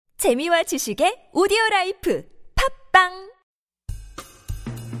재미와 지식의 오디오라이프 팝빵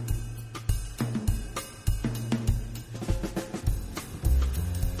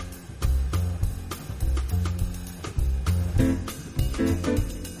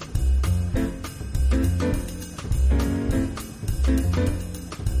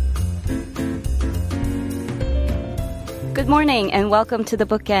Good morning and welcome to The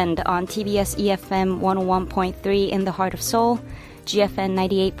Bookend on TBS EFM 101.3 in the heart of Seoul, GFN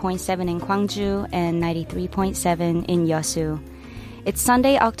 98.7 in Gwangju, and 93.7 in Yeosu. It's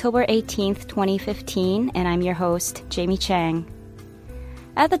Sunday, October 18th, 2015, and I'm your host, Jamie Chang.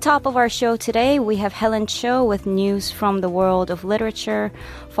 At the top of our show today, we have Helen Cho with news from the world of literature,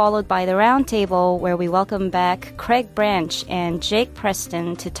 followed by the roundtable where we welcome back Craig Branch and Jake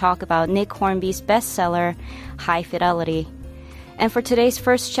Preston to talk about Nick Hornby's bestseller, High Fidelity. And for today's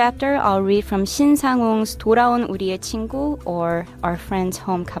first chapter, I'll read from Shin Sang-woong's 돌아온 우리의 친구, or Our Friend's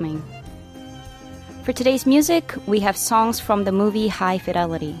Homecoming. For today's music, we have songs from the movie High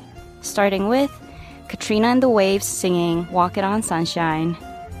Fidelity, starting with Katrina and the Waves singing Walk It On Sunshine.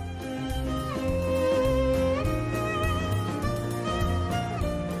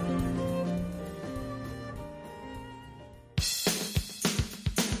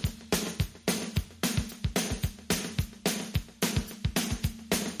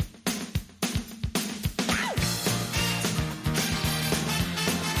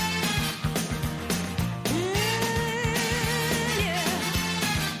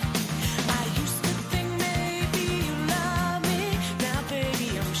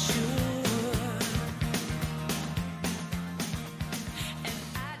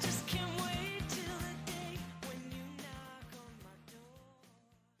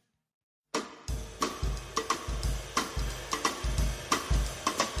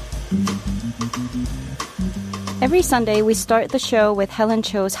 Every Sunday, we start the show with Helen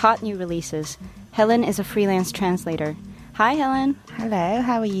Cho's hot new releases. Helen is a freelance translator. Hi, Helen. Hello,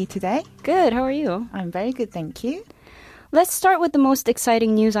 how are you today? Good, how are you? I'm very good, thank you. Let's start with the most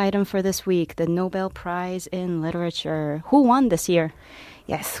exciting news item for this week, the Nobel Prize in Literature. Who won this year?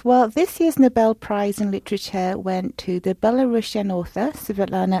 Yes, well, this year's Nobel Prize in Literature went to the Belarusian author,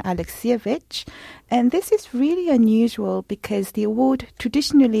 Svetlana Alexievich. And this is really unusual because the award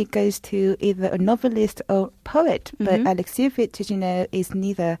traditionally goes to either a novelist or poet, but Alexievich, as you know, is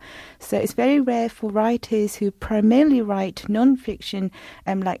neither. So it's very rare for writers who primarily write non-fiction,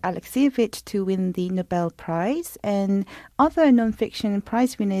 like Alexievich, to win the Nobel Prize. And other non-fiction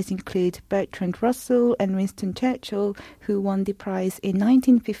prize winners include Bertrand Russell and Winston Churchill, who won the prize in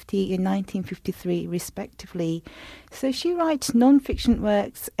 1950 and 1953, respectively. So she writes non-fiction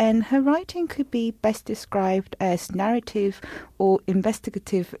works, and her writing could be best described as narrative or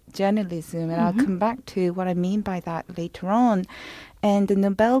investigative journalism. And I'll come back to what I mean by that later on. And the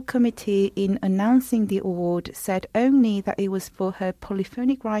Nobel Committee, in announcing the award, said only that it was for her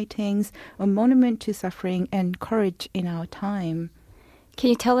polyphonic writings, a monument to suffering and courage in our time.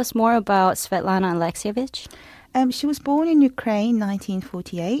 Can you tell us more about Svetlana Alexievich? She was born in Ukraine in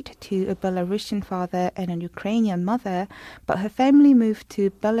 1948 to a Belarusian father and a Ukrainian mother, but her family moved to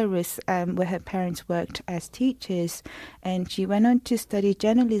Belarus where her parents worked as teachers. And she went on to study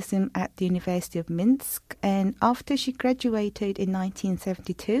journalism at the University of Minsk. And after she graduated in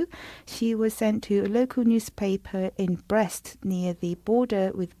 1972, she was sent to a local newspaper in Brest near the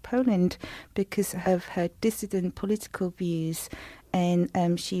border with Poland because of her dissident political views.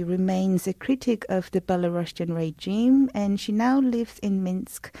 And she remains a critic of the Belarusian regime, and she now lives in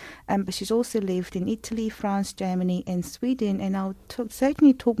Minsk, but she's also lived in Italy, France, Germany, and Sweden, and I'll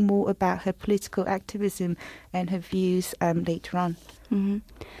certainly talk more about her political activism and her views later on.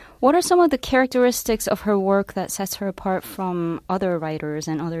 What are some of the characteristics of her work that sets her apart from other writers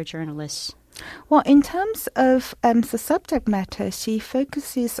and other journalists? Well, in terms of the subject matter, she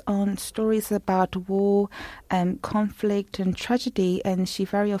focuses on stories about war, conflict and tragedy, and she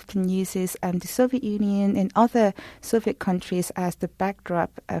very often uses the Soviet Union and other Soviet countries as the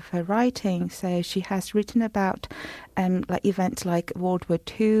backdrop of her writing. So she has written about like events like World War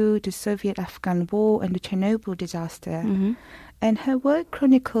II, the Soviet-Afghan War, and the Chernobyl disaster. And her work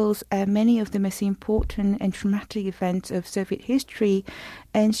chronicles many of the most important and traumatic events of Soviet history.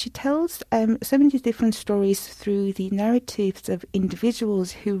 And she tells so many different stories through the narratives of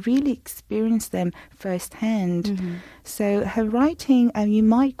individuals who really experience them firsthand. So her writing, you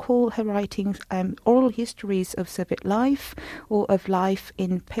might call her writings oral histories of Soviet life or of life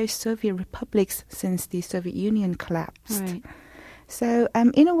in post-Soviet republics since the Soviet Union collapsed. Right. So,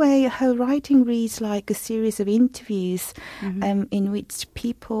 in a way, her writing reads like a series of interviews in which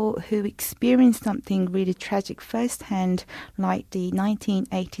people who experienced something really tragic firsthand, like the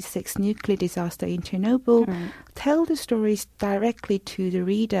 1986 nuclear disaster in Chernobyl, tell the stories directly to the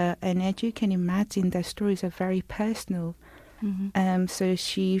reader. And as you can imagine, their stories are very personal. So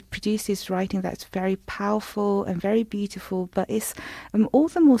she produces writing that's very powerful and very beautiful, but it's all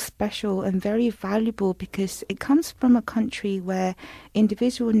the more special and very valuable because it comes from a country where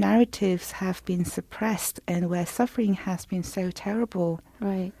individual narratives have been suppressed and where suffering has been so terrible.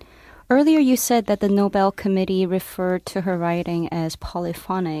 Right. Earlier you said that the Nobel Committee referred to her writing as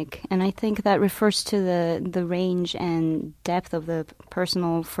polyphonic, and I think that refers to the range and depth of the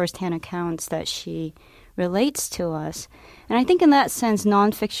personal first-hand accounts that she relates to us. And I think in that sense,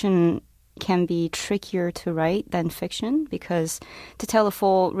 nonfiction can be trickier to write than fiction because to tell a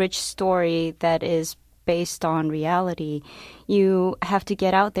full, rich story that is based on reality, you have to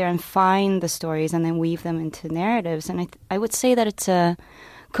get out there and find the stories and then weave them into narratives. And I would say that it's a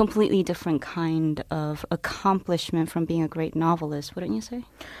completely different kind of accomplishment from being a great novelist, wouldn't you say?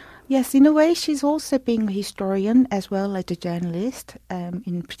 Yes, in a way, she's also being a historian as well as a journalist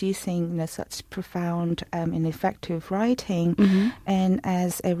in producing such profound and effective writing. And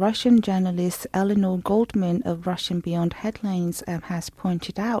as a Russian journalist, Eleanor Goldman of Russian Beyond Headlines has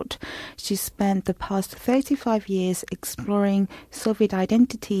pointed out, she spent the past 35 years exploring Soviet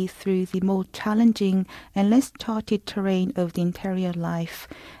identity through the more challenging and less charted terrain of the interior life.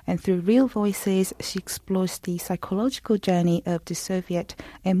 And through real voices, she explores the psychological journey of the Soviet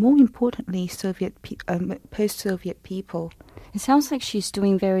and more importantly, post-Soviet people. It sounds like she's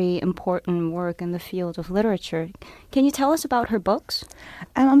doing very important work in the field of literature. Can you tell us about her books?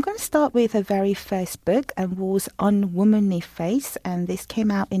 I'm going to start with her very first book, War's Unwomanly Face, and this came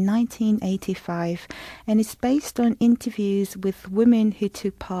out in 1985, and it's based on interviews with women who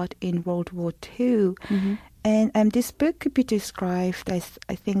took part in World War II. And this book could be described as,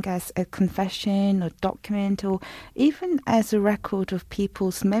 I think, as a confession or document or even as a record of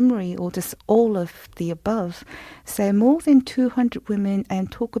people's memory or just all of the above. So more than 200 women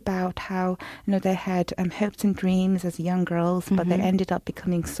talk about how, they had hopes and dreams as young girls, but they ended up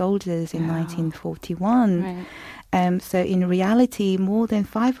becoming soldiers in 1941. Right. So in reality, more than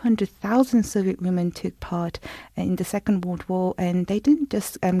 500,000 Soviet women took part in the Second World War, and they didn't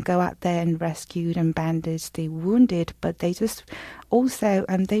just go out there and rescue and bandage the wounded, but they just also,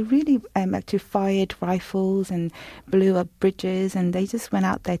 they really actually fired rifles and blew up bridges, and they just went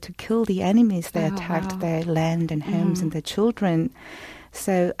out there to kill the enemies. They attacked their land and homes and their children.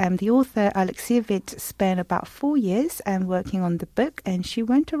 So the author, Alexievich, spent about 4 years working on the book, and she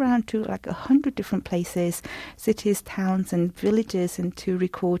went around to 100 different places, cities, towns, and villages, and to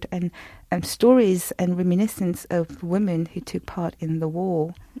record stories and reminiscence of women who took part in the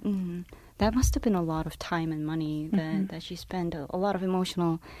war. That must have been a lot of time and money that she spent, a lot of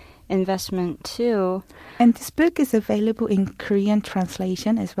emotional investment too. And this book is available in Korean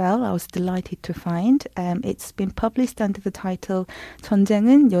translation as well. I was delighted to find. It's been published under the title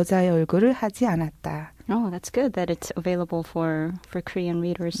전쟁은 여자의 얼굴을 하지 않았다. Oh, that's good that it's available for Korean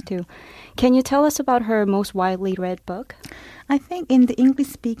readers too. Can you tell us about her most widely read book? I think in the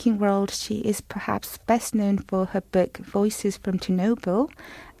English-speaking world, she is perhaps best known for her book Voices from Chernobyl,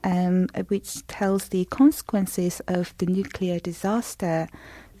 which tells the consequences of the nuclear disaster.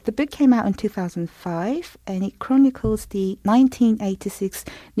 The book came out in 2005, and it chronicles the 1986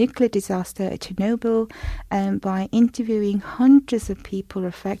 nuclear disaster at Chernobyl by interviewing hundreds of people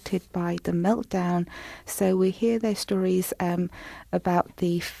affected by the meltdown. So we hear their stories about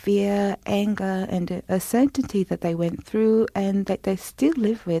the fear, anger, and the uncertainty that they went through and that they still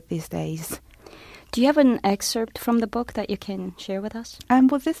live with these days. Do you have an excerpt from the book that you can share with us?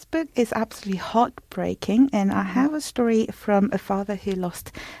 Well, this book is absolutely heartbreaking, and I have a story from a father who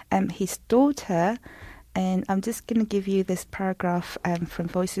lost his daughter, and I'm just going to give you this paragraph from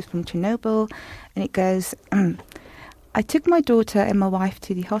Voices from Chernobyl, and it goes, I took my daughter and my wife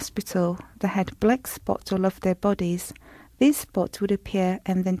to the hospital. They had black spots all over their bodies. These spots would appear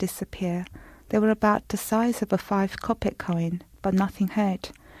and then disappear. They were about the size of a 5-kopeck coin, but nothing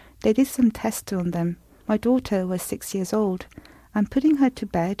hurt. They did some tests on them. My daughter was 6 years old. I'm putting her to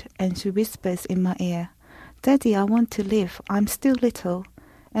bed, and she whispers in my ear, Daddy, I want to live. I'm still little.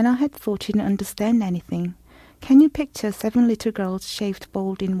 And I had thought she didn't understand anything. Can you picture 7 little girls shaved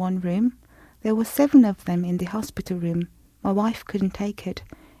bald in one room? There were 7 of them in the hospital room. My wife couldn't take it.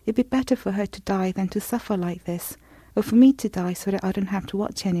 It'd be better for her to die than to suffer like this, or for me to die so that I don't have to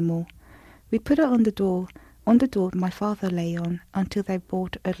watch anymore. We put her on the door. On the door my father lay on, until they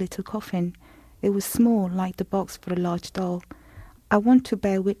brought a little coffin. It was small, like the box for a large doll. I want to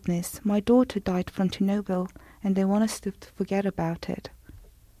bear witness. My daughter died from Nobel, and they want us to forget about it.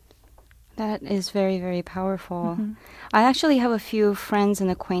 That is very, very powerful. Mm-hmm. I actually have a few friends and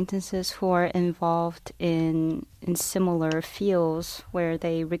acquaintances who are involved in similar fields where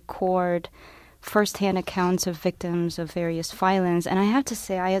they record first-hand accounts of victims of various violence. And I have to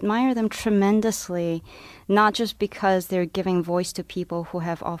say, I admire them tremendously, not just because they're giving voice to people who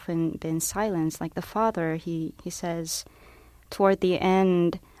have often been silenced. Like the father, he says, toward the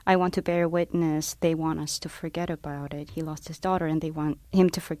end, I want to bear witness. They want us to forget about it. He lost his daughter and they want him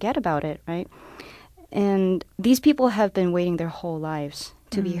to forget about it, right? And these people have been waiting their whole lives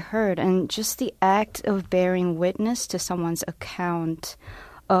to be heard. And just the act of bearing witness to someone's account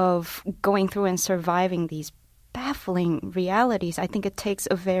of going through and surviving these baffling realities, I think it takes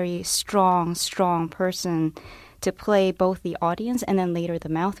a very strong person to play both the audience and then later the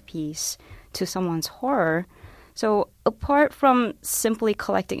mouthpiece to someone's horror. So apart from simply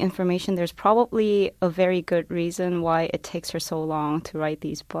collecting information, there's probably a very good reason why it takes her so long to write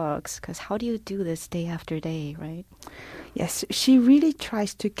these books. Because how do you do this day after day, right? Yes, she really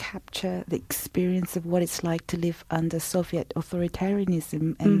tries to capture the experience of what it's like to live under Soviet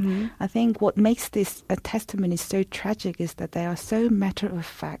authoritarianism. And I think what makes this a testimony so tragic is that they are so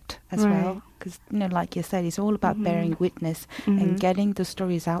matter-of-fact as well. Because, like you said, it's all about bearing witness and getting the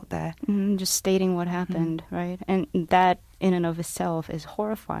stories out there. Just stating what happened, right? And that in and of itself is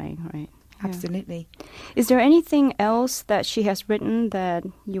horrifying, right? Yeah. Absolutely. Is there anything else that she has written that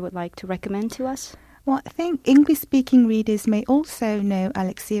you would like to recommend to us? Well, I think English-speaking readers may also know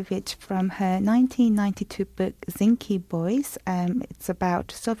Alexievich from her 1992 book Zinky Boys. It's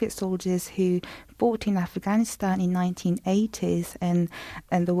about Soviet soldiers who fought in Afghanistan in 1980s, and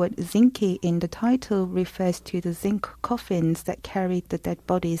the word Zinky in the title refers to the zinc coffins that carried the dead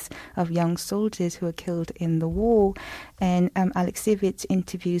bodies of young soldiers who were killed in the war. And Alexievich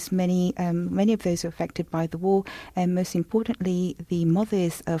interviews many of those affected by the war, and most importantly, the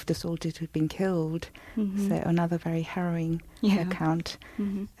mothers of the soldiers who'd been killed. So another very harrowing account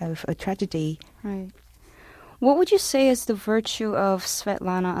of a tragedy. Right. What would you say is the virtue of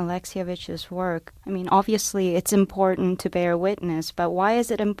Svetlana Alexievich's work? I mean, obviously it's important to bear witness, but why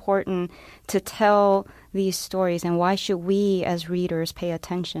is it important to tell these stories, and why should we as readers pay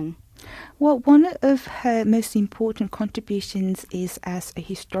attention? Well, one of her most important contributions is as a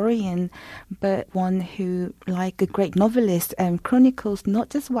historian, but one who, like a great novelist, chronicles not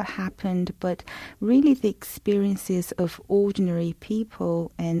just what happened, but really the experiences of ordinary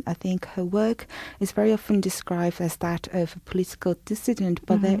people. And I think her work is very often described as that of a political dissident,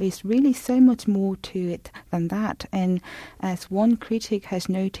 but there is really so much more to it than that. And as one critic has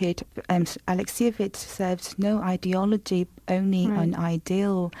noted, Alexievich serves no ideology, only an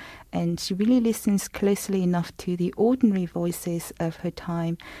ideal. And she really listens closely enough to the ordinary voices of her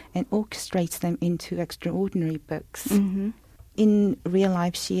time and orchestrates them into extraordinary books. In real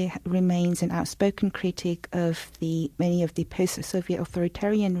life, she remains an outspoken critic of many of the post-Soviet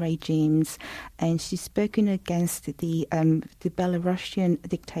authoritarian regimes, and she's spoken against the Belarusian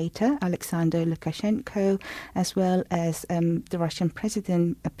dictator Alexander Lukashenko, as well as the Russian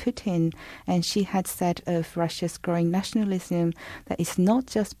president Putin. And she had said of Russia's growing nationalism that it's not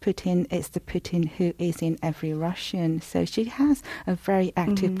just Putin, it's the Putin who is in every Russian. So she has a very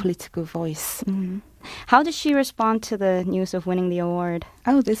active political voice. How did she respond to the news of winning the award?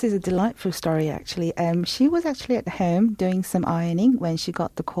 Oh, this is a delightful story, actually. She was actually at home doing some ironing when she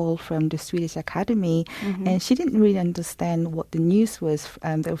got the call from the Swedish Academy, and she didn't really understand what the news was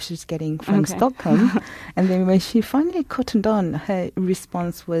that she was getting from Stockholm. And then when she finally cottoned on, her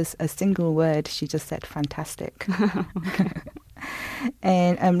response was a single word. She just said, "Fantastic."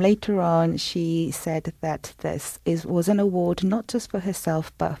 And later on, she said that this was an award not just for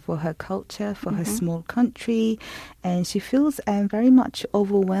herself, but for her culture, for her small country. And she feels very much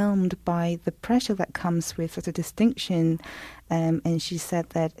overwhelmed by the pressure that comes with such a distinction. And she said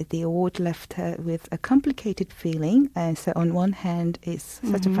that the award left her with a complicated feeling. So on one hand, it's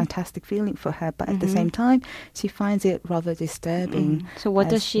such a fantastic feeling for her, but at the same time, she finds it rather disturbing. So what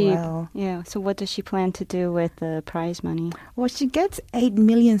does she? So what does she plan to do with the prize money? Well, she gets 8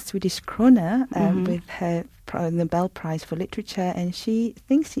 million Swedish krona with her Nobel Prize for Literature, and she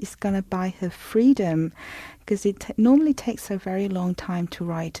thinks she's going to buy her freedom, because it normally takes a very long time to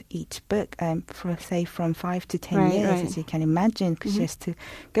write each book, from 5 to 10 years, as you can imagine, because she has to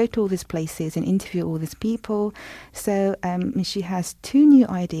go to all these places and interview all these people. So she has 2 new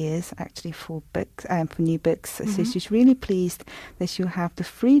ideas, actually, for new books. So she's really pleased that she'll have the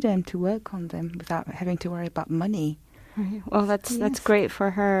freedom to work on them without having to worry about money. Well, that's great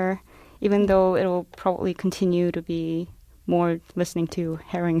for her, even though it'll probably continue to be more listening to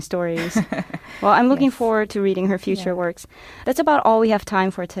harrowing stories. Well, I'm looking forward to reading her future works. That's about all we have time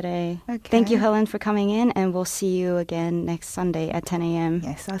for today. Okay. Thank you, Helen, for coming in, and we'll see you again next Sunday at 10 a.m.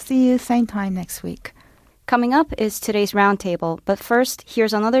 Yes, I'll see you same time next week. Coming up is today's roundtable, but first,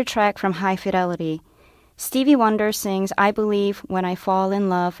 here's another track from High Fidelity. Stevie Wonder sings, I Believe When I Fall in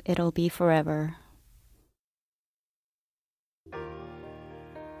Love, It'll Be Forever.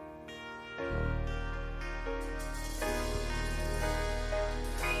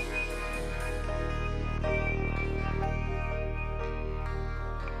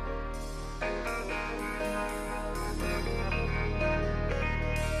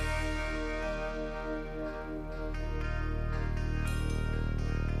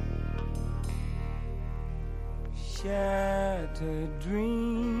 Shattered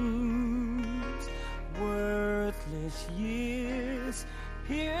dreams, worthless years,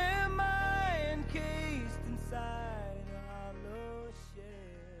 hear my